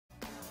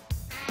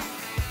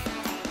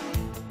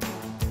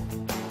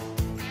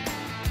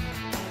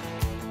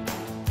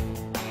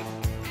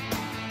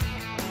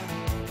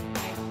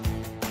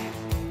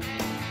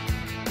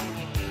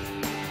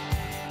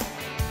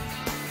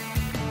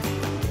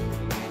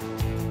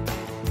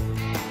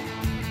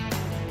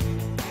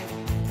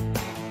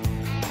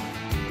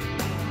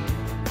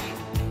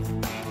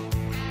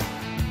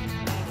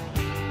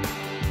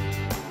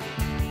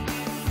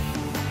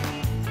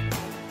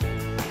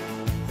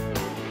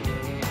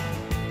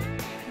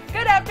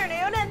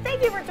afternoon, and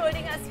thank you for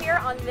joining us here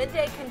on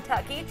Midday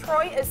Kentucky.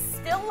 Troy is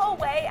still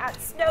away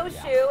at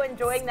Snowshoe,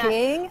 enjoying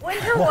Skiing. that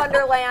winter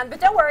wonderland.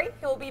 But don't worry,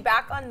 he'll be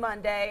back on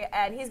Monday,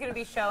 and he's going to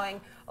be showing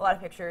a lot of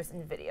pictures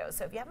and videos.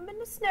 So if you haven't been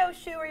to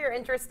Snowshoe or you're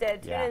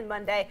interested, tune in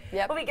Monday.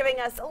 We'll be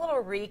giving us a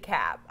little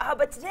recap.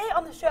 But today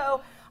on the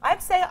show, I have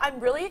to say I'm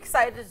really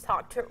excited to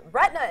talk to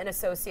Retina and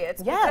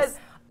Associates because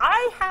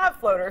I have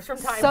floaters from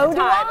time to time. And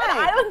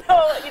I don't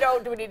know,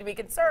 do we need to be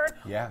concerned?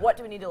 What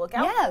do we need to look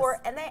out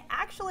for? And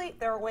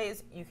there are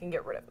ways you can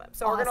get rid of them.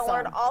 So we're going to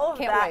learn all of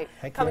that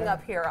coming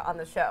up here on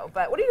the show.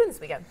 But what are you doing this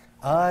weekend?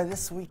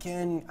 This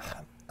weekend,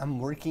 I'm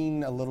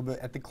working a little bit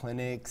at the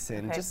clinics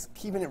and just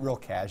keeping it real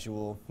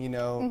casual,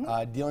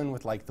 dealing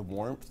with like the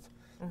warmth.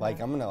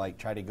 Like, I'm going to like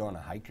try to go on a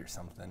hike or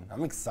something.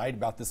 I'm excited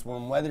about this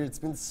warm weather. It's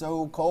been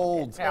so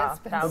cold. Yeah,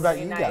 what about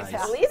you guys?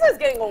 Lisa's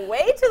getting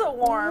way to the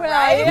warm,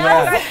 right? Where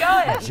are you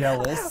guys going?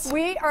 Jealous.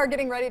 We are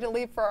getting ready to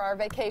leave for our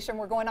vacation.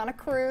 We're going on a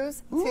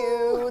cruise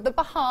to the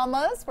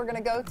Bahamas. We're going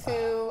to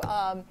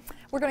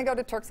go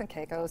to Turks and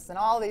Caicos and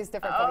all these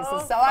different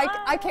places. So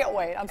I can't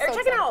wait. I'm so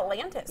excited. Checking out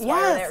Atlantis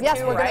while you're there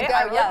too, we're going to go.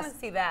 I really want to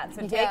see that.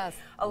 So take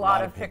a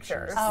lot of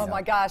pictures. Oh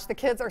my gosh, the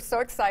kids are so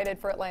excited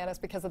for Atlantis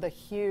because of the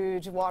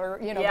huge water,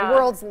 the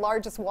world's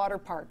largest water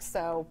park.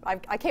 So I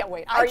can't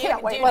wait. I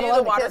can't wait. Do you do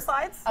the water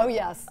slides? Oh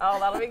yes. Oh,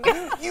 that'll be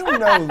good.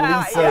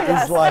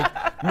 Lisa is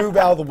like, move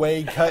out of the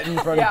way, cut in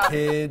front of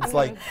kids,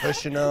 like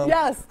pushing them.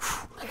 Yes.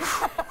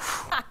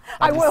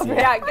 I will be.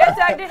 Yeah, get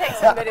Doug to take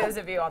some videos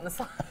of you on the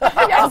slide.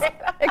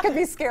 It could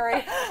be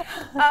scary.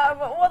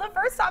 Well, the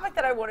first topic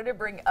that I wanted to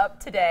bring up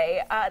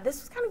today,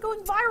 this was kind of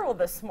going viral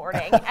this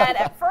morning. And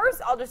at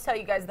first, I'll just tell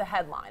you guys the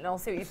headline, and I'll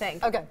see what you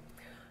think. Okay.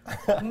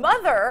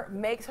 Mother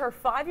makes her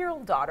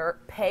 5-year-old daughter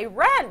pay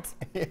rent.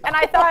 And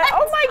I thought,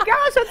 oh my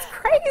gosh, that's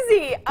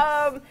crazy.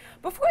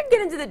 Before we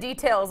get into the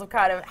details of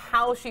kind of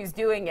how she's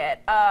doing it,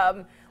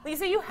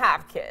 Lisa, you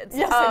have kids.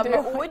 Yes, I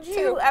do. Would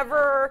you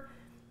ever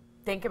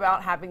think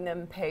about having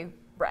them pay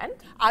rent?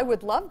 I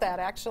would love that,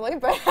 actually.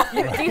 But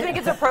do you think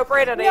it's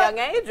appropriate at a young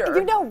age? Or?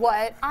 You know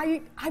what?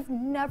 I've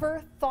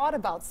never thought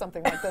about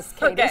something like this,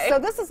 Katie. So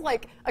this is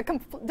like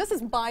this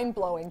is mind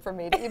blowing for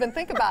me to even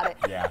think about it.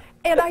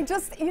 And I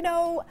just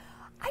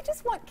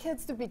want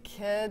kids to be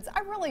kids.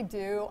 I really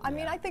do. I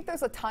mean, I think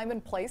there's a time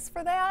and place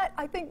for that.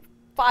 I think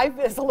 5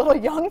 is a little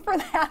young for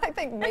that. I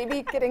think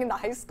maybe getting into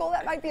high school,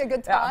 that might be a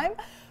good time.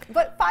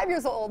 But 5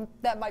 years old,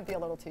 that might be a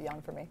little too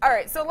young for me. All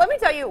right, so let me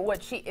tell you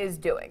what she is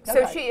doing.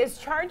 So she is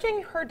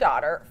charging her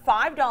daughter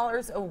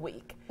 $5 a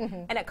week,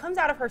 and it comes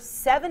out of her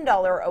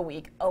 $7 a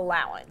week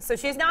allowance. So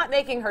she's not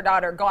making her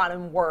daughter go out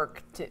and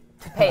work to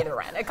pay the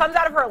rent. It comes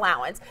out of her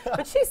allowance.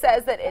 But she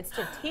says that it's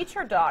to teach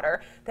her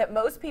daughter that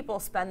most people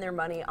spend their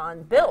money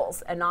on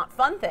bills and not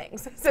fun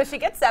things. So she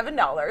gets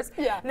 $7,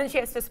 and then she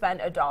has to spend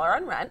 $1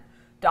 on rent,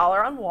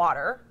 $1 on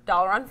water,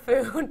 $1 on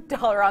food,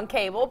 $1 on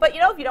cable. But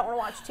if you don't want to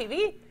watch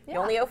TV, you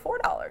only owe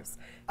 $4.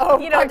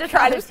 To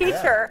try to teach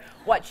her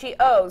what she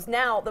owes.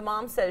 Now, the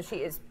mom says she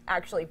is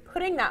actually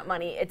putting that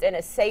money, it's in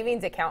a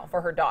savings account for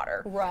her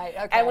daughter. Right,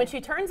 okay. And when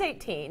she turns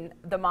 18,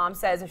 the mom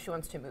says if she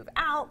wants to move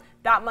out,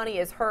 that money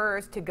is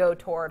hers to go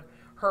toward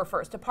her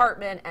first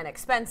apartment and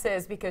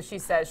expenses, because she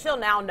says she'll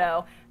now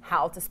know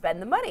how to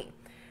spend the money.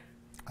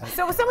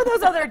 So with some of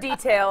those other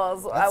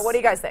details, what do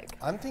you guys think?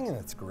 I'm thinking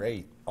that's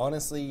great.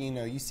 Honestly,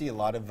 you see a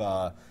lot of,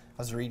 I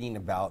was reading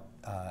about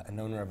an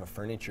owner of a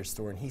furniture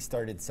store, and he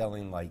started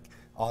selling like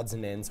odds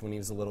and ends when he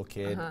was a little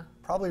kid,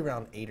 probably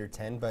around 8 or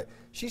 10, but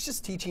she's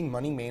just teaching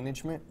money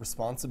management,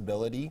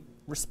 responsibility,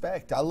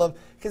 respect. I love,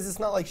 because it's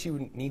not like she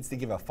needs to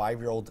give a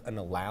 5-year-old an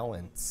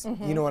allowance,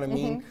 you know what I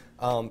mean?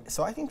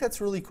 So I think that's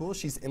really cool.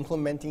 She's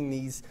implementing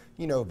these,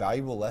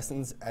 valuable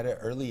lessons at an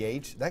early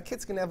age. That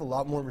kid's gonna have a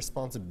lot more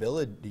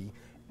responsibility.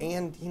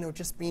 And,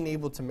 just being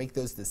able to make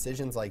those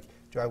decisions like,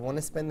 do I want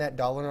to spend that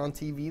 $1 on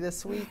TV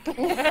this week? You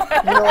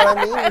know what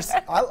I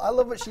mean? I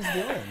love what she's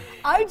doing.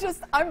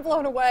 I'm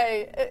blown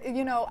away.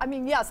 I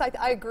mean, yes,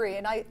 I agree.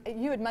 And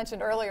you had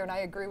mentioned earlier, and I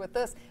agree with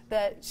this,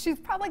 that she's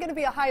probably going to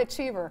be a high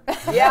achiever.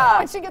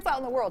 When she gets out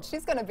in the world,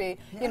 she's going to be,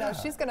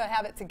 she's going to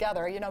have it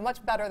together,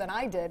 much better than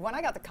I did. When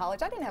I got to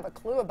college, I didn't have a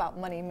clue about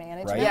money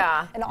management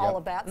and all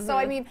of that. So,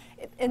 I mean,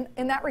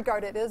 in that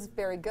regard, it is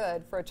very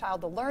good for a child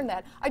to learn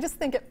that. I just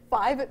think at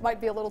 5, it might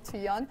be a little too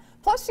young.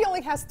 Plus, she only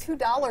has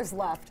 $2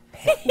 left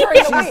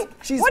during the week.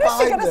 She's what is she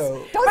fine, gonna,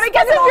 though. But I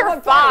guess if you're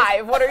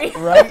 5, what are you?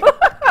 Right?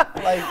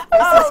 Like,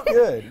 this is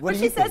good. What But do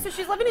she you says think? that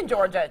she's living in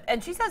Georgia,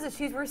 and she says that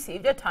she's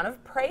received a ton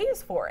of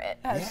praise for it.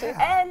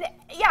 Yeah. And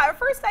at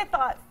first I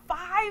thought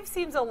 5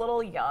 seems a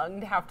little young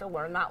to have to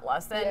learn that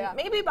lesson.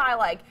 Maybe by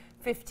like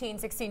 15,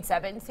 16,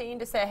 17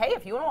 to say, hey,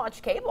 if you want to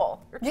watch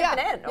cable, you're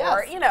chipping in.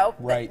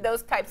 Or,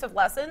 those types of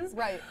lessons.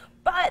 Right.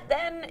 But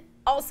then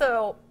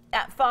also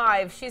at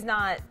 5, she's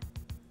not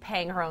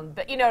paying her own,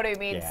 but you know what I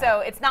mean? So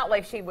it's not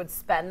like she would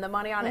spend the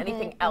money on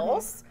anything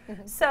else.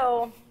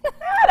 So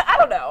I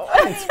don't know.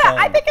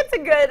 I think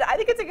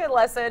it's a good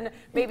lesson.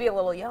 Maybe a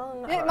little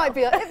young. It might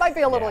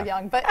be a little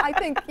young, but I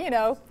think,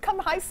 come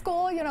high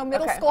school,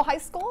 middle school, high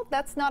school,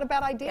 that's not a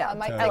bad idea. Yeah, I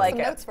might take some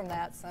notes from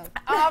that. So.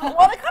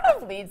 Well, it kind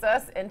of leads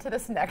us into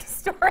this next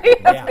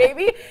story of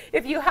maybe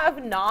if you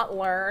have not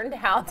learned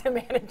how to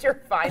manage your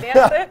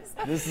finances.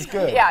 This is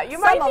good. Yeah, you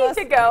might need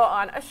to go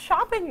on a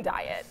shopping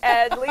diet.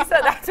 And Lisa,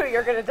 that's what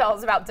you're going to tell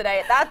us about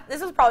today.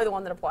 This is probably the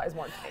one that applies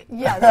more to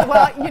me. Yes.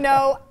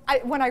 Well,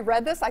 when I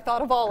read this, I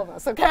thought of all of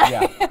us, okay?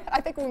 Yeah.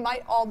 I think we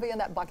might all be in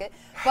that bucket.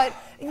 But,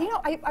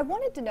 I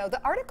wanted to know,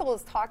 the article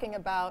is talking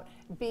about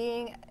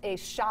being a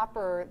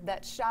shopper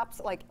that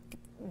shops like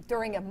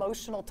during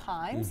emotional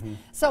times.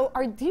 So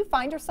do you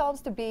find yourselves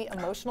to be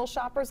emotional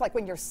shoppers? Like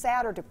when you're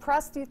sad or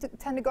depressed, do you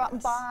tend to go out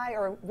and buy?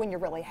 Or when you're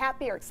really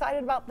happy or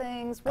excited about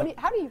things?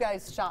 How do you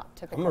guys shop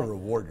typically? I'm a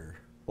rewarder.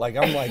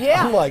 I'm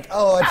like,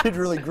 oh, I did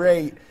really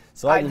great.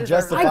 So I can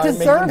justify making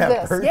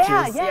that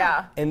purchase.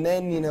 Yeah. And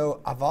then,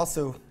 I've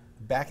also,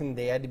 back in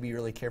the day, I had to be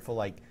really careful.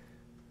 Like,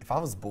 if I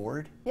was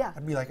bored,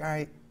 I'd be like, all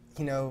right,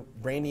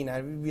 Brandy and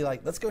I would be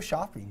like, let's go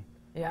shopping.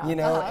 Yeah.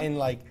 And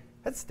like,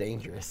 that's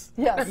dangerous.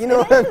 Yes. You know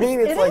what I mean?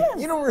 It's like,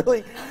 you don't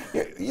really,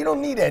 you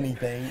don't need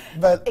anything.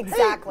 But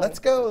exactly. Hey, let's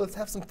go. Let's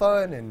have some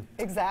fun. And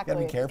exactly.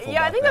 gotta be careful.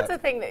 Yeah, I think that's the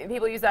thing that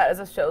people use that as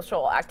a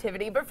social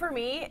activity. But for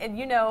me,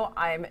 and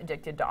I'm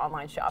addicted to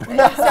online shopping.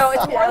 So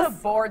it's more of the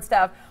board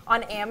stuff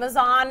on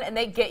Amazon, and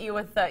they get you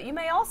with you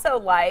may also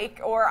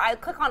like, or I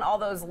click on all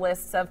those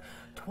lists of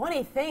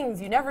 20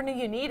 things you never knew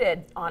you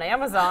needed on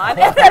Amazon.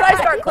 And then I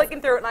start clicking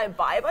through it and I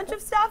buy a bunch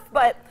of stuff.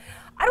 But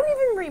I don't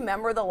even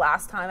remember the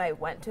last time I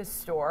went to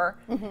store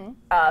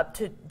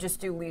to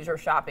just do leisure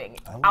shopping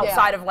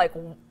outside of like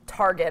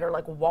Target or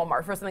like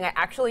Walmart for something I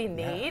actually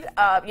need.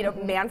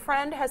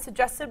 Manfriend has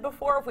suggested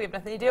before, if we have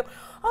nothing to do,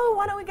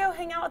 why don't we go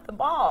hang out at the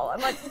mall?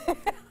 I'm like,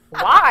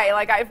 why?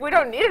 Like, if we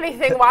don't need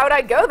anything, why would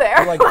I go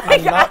there? Like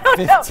I'm not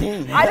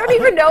 15. I don't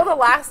even know the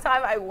last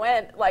time I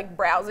went like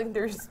browsing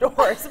through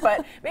stores,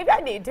 but maybe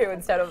I need to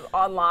instead of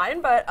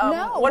online. But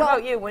what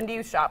about you? When do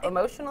you shop?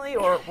 Emotionally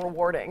or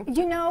rewarding?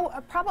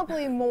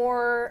 Probably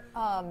more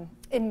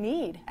in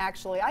need,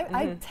 actually.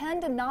 I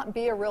tend to not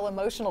be a real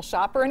emotional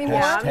shopper anymore.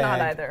 Yeah, I'm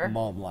not either.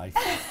 Mom life.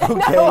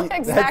 Okay, no,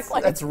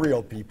 exactly. That's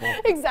real, people.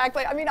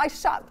 Exactly. I mean, I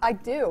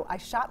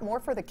shop more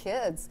for the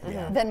kids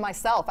than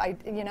myself.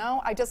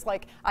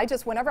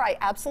 Whenever I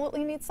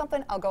absolutely need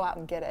something, I'll go out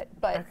and get it.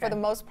 But for the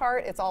most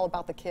part, it's all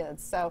about the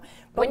kids. So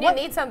when you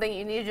need something,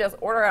 you need to just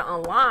order it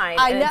online.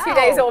 And in 2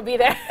 days it will be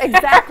there.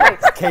 Exactly.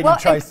 Katie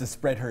tries to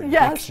spread her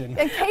addiction.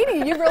 And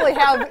Katie, you really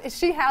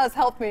she has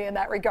helped me in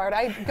that regard.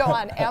 I go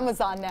on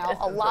Amazon now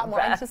a lot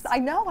more. I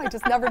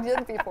just never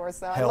did before,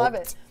 so I love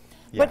it.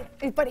 Yeah.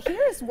 But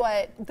here's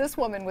what this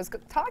woman was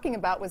talking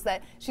about, was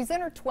that she's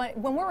in her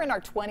when we're in our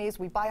 20s,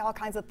 we buy all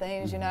kinds of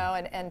things,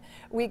 and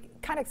we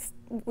kind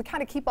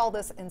of keep all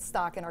this in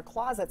stock in our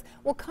closets.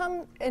 We'll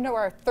come into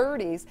our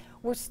 30s,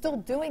 we're still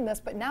doing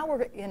this, but now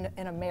we're in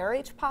a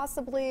marriage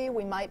possibly,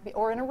 we might be,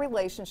 or in a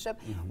relationship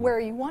where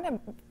you want to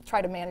try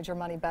to manage your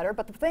money better.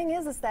 But the thing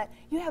is that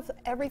you have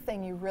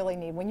everything you really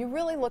need. When you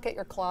really look at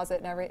your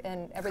closet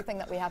and everything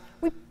that we have,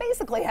 we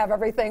basically have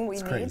everything we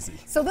need. Crazy.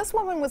 So this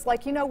woman was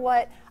like, you know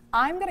what?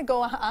 I'm going to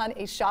go on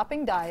a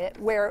shopping diet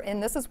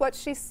and this is what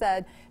she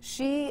said,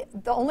 she's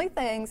only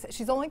going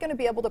to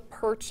be able to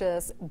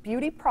purchase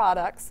beauty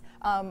products,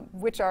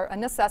 which are a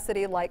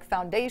necessity, like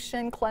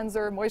foundation,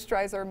 cleanser,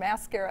 moisturizer,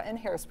 mascara, and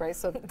hairspray.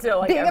 So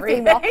like being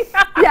everything. a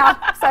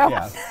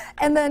female.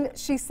 And then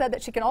she said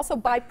that she can also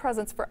buy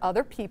presents for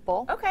other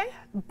people. Okay.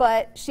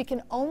 But she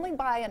can only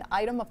buy an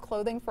item of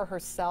clothing for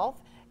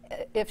herself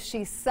if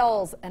she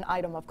sells an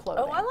item of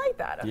clothing. Oh, I like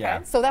that. Okay.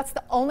 Yeah. So that's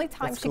the only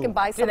time she can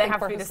buy something for herself. Do they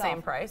have to be the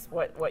same price?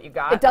 What you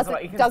got? It doesn't.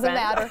 What you can doesn't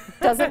spend? matter.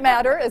 Doesn't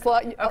matter.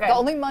 The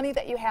only money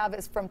that you have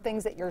is from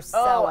things that you're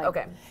selling. Oh,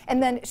 okay.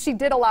 And then she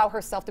did allow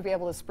herself to be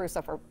able to spruce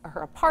up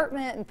her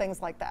apartment and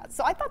things like that.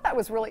 So I thought that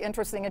was really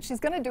interesting. And she's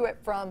going to do it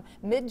from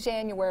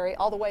mid-January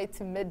all the way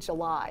to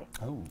mid-July.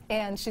 Oh.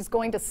 And she's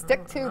going to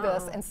stick to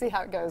this and see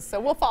how it goes. So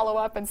we'll follow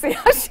up and see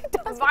how she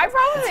does. My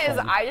problem is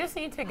I just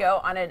need to go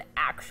on an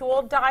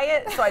actual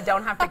diet so I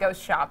don't have to go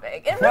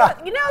shopping. And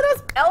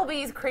those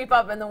LBs creep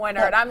up in the winter,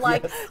 and I'm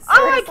like,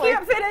 I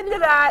can't fit into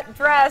that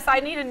dress.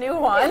 I need a new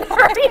one. You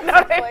know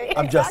what I mean?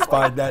 I'm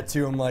justifying that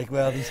too. I'm like,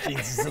 well, these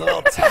jeans is a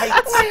little tight.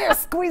 You're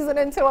squeezing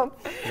into them.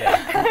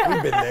 Yeah,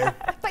 we've been there.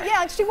 But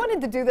yeah, she wanted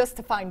to do this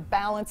to find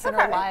balance in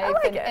her life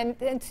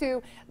and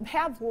to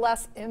have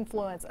less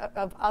influence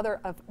of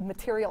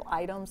material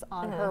items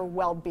on her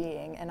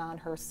well-being and on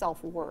her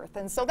self-worth.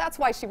 And so that's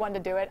why she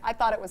wanted to do it. I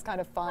thought it was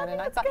kind of fun, and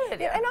I thought, I'm going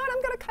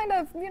to kind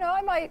of,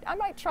 I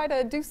might try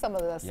to do some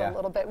of this a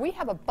little bit. We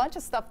have a bunch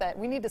of stuff that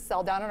we need to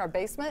sell down in our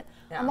basement.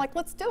 I'm like,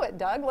 let's do it,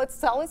 Doug. Let's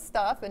sell his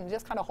stuff and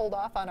just kind of hold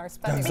off on our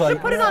spending. You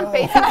should put it on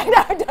Facebook. I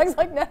know. Doug's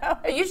like, no.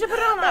 You should put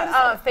it on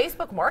the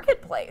Facebook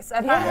Marketplace.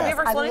 Have you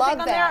ever sold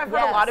anything on there? I've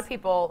heard a lot lot of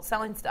people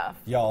selling stuff.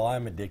 Y'all,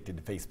 I'm addicted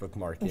to Facebook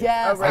Market.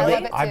 Yes, I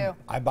love it too.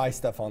 I buy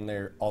stuff on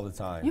there all the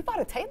time. You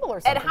bought a table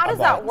or something. And how does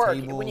that work?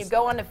 Tables. When you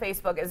go onto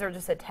Facebook, is there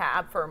just a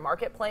tab for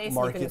Marketplace?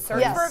 You can search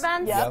Yes. for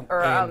events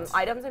or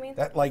items, I mean?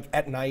 That, like,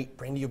 at night,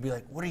 Brandy will be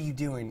like, what are you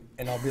doing?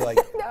 And I'll be like,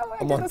 No,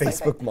 I'm on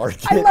Facebook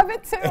Market. I love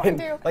it too,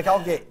 And, I do. like,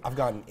 I've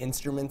gotten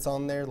instruments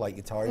on there, like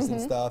guitars and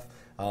stuff.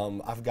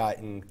 I've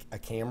gotten a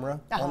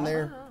camera on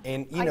there.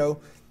 And, you know.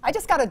 I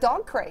just got a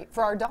dog crate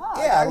for our dog.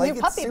 Yeah, our like new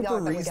it's puppy super dog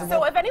that we got. reasonable.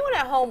 So if anyone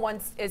at home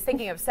is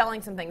thinking of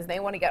selling some things, they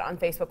want to get on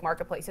Facebook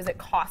Marketplace, does it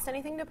cost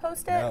anything to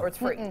post it, or it's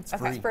free? It's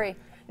It's free.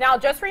 Now,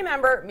 just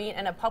remember, meet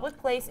in a public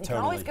place, and you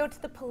can always Totally. go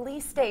to the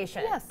police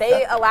station. Yes.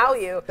 They allow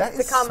you that to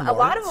is come. A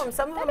lot of smart. them,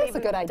 some of That them is a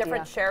even good idea.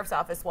 different sheriff's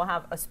office will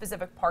have a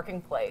specific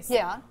parking place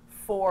Yeah.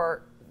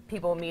 for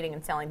people meeting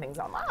and selling things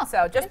online.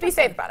 So just be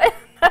safe about it.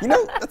 You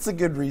know, that's a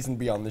good reason to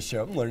be on the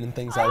show. I'm learning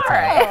things all the All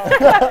time.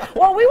 right.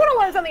 Well, we want to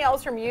learn something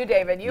else from you,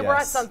 David. You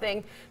brought Yes.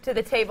 something to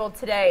the table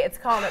today. It's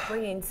called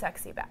Bringing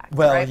Sexy Back.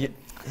 Well, right?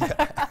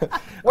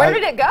 Where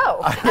did it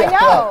go? I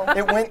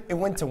know. It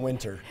went to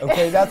winter.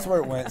 Okay, that's where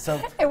it went.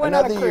 So It went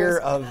on a another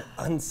year cruise. of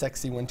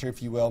unsexy winter,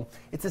 if you will.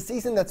 It's a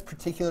season that's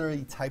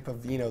particularly type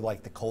of, you know,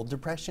 like the cold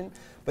depression.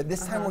 But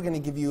this time we're going to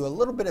give you a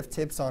little bit of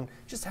tips on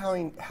just how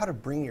to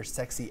bring your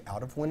sexy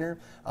out of winter.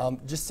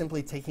 Just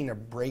simply taking a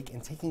break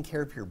and taking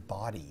care of your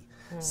body.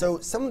 So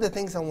some of the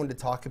things I wanted to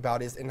talk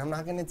about is, and I'm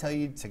not going to tell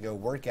you to go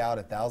work out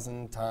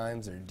 1,000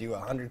 times or do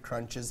 100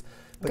 crunches,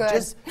 but Good.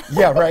 just,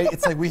 yeah, right?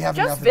 It's like we have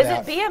enough Just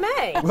of that. visit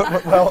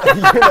BMA. Well,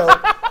 you know,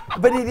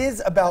 but it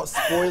is about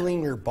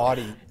spoiling your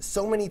body.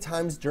 So many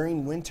times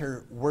during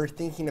winter, we're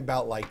thinking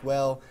about like,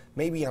 well,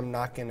 maybe I'm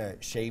not gonna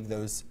shave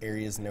those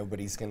areas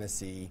nobody's gonna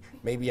see.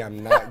 Maybe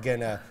I'm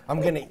gonna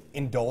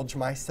indulge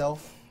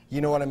myself. You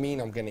know what I mean?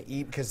 I'm gonna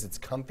eat because it's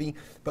comfy,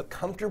 but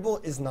comfortable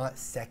is not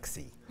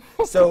sexy.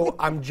 So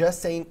I'm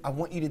just saying, I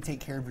want you to take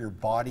care of your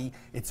body.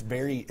 It's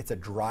a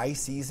dry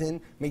season.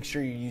 Make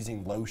sure you're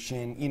using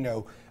lotion. You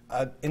know,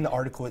 in the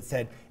article it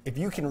said, if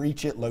you can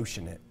reach it,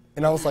 lotion it.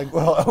 And I was like,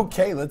 well,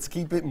 okay, let's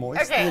keep it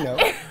moist, Okay. you know.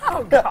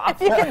 Oh, God.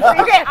 Okay,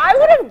 I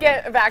want to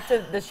get back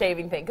to the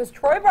shaving thing, because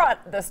Troy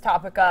brought this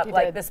topic up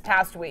this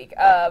past week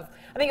of,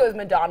 I think it was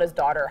Madonna's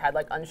daughter had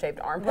like unshaved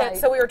armpits. Right.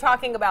 So we were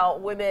talking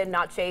about women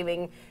not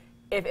shaving,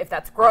 if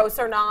that's gross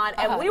or not.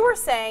 And we were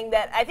saying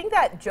that I think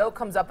that joke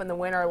comes up in the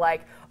winter,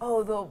 like,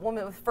 oh, the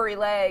woman with furry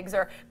legs,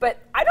 but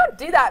I don't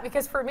do that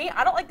because for me,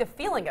 I don't like the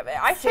feeling of it.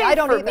 I shave I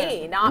don't for either.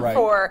 me, not Right.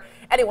 for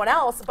anyone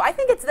else. But I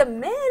think it's the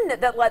men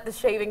that let the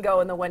shaving go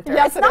in the winter.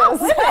 Yes, it's it not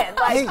is. women.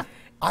 Like, Hey,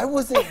 I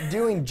wasn't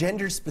doing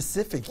gender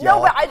specific, no,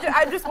 y'all. but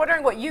I'm just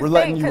wondering what you We're think,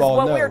 letting you because all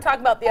what we know. were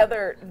talking about the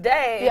other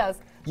day. Yes.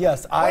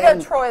 Yes, We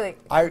know Troy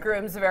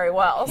grooms very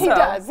well. He so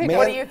does.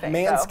 What do you think?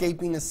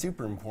 Manscaping is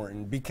super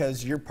important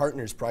because your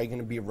partner is probably going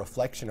to be a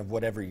reflection of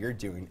whatever you're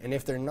doing. And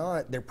if they're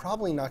not, they're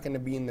probably not going to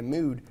be in the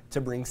mood to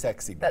bring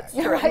sexy back. That's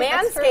true. Right,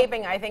 that's true.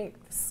 Manscaping, I think,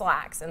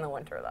 slacks in the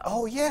winter, though.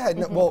 Oh, yeah.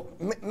 No, well,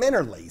 men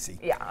are lazy.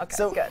 Yeah, okay,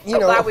 So, good. you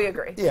I'm know, glad we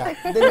agree. Yeah.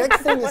 The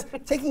next thing is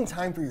taking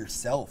time for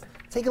yourself.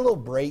 Take a little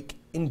break.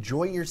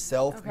 Enjoy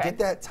yourself. Okay. Get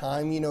that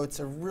time. You know, it's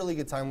a really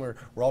good time where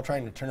we're all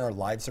trying to turn our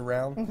lives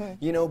around.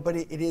 You know, but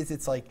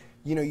it's like,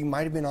 you know, you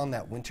might have been on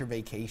that winter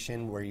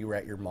vacation where you were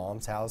at your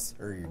mom's house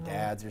or your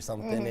dad's or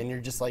something, and you're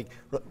just like,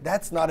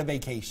 that's not a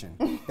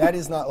vacation. That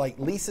is not like,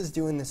 Lisa's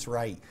doing this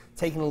right,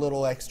 taking a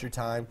little extra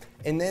time.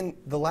 And then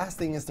the last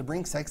thing is to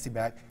bring sexy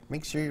back,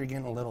 make sure you're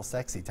getting a little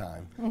sexy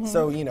time.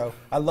 So, you know,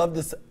 I love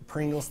this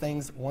Pringles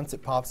things. Once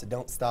it pops, it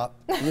don't stop.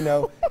 You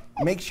know,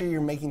 make sure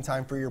you're making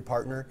time for your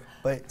partner,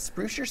 but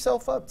spruce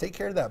yourself up. Take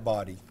care of that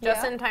body.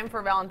 Just in time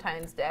for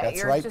Valentine's Day. That's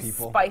You're right, just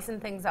people. spicing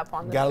things up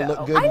on the Gotta show.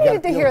 look good. I You gotta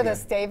needed to feel hear good.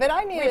 this, David.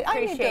 I needed.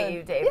 appreciate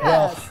you, David.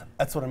 Yes. Well,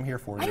 that's what I'm here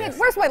for.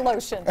 Where's my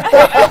lotion?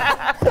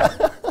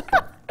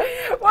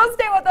 Well,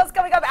 stay with us.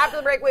 Coming up after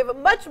the break, we have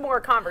much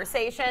more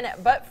conversation.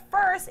 But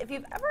first, if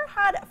you've ever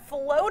had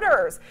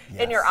floaters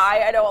in your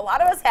eye, I know a lot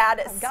of us had,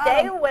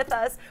 stay with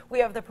us. We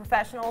have the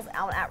professionals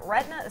out at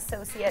Retina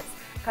Associates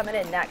coming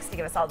in next to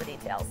give us all the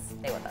details.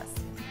 Stay with us.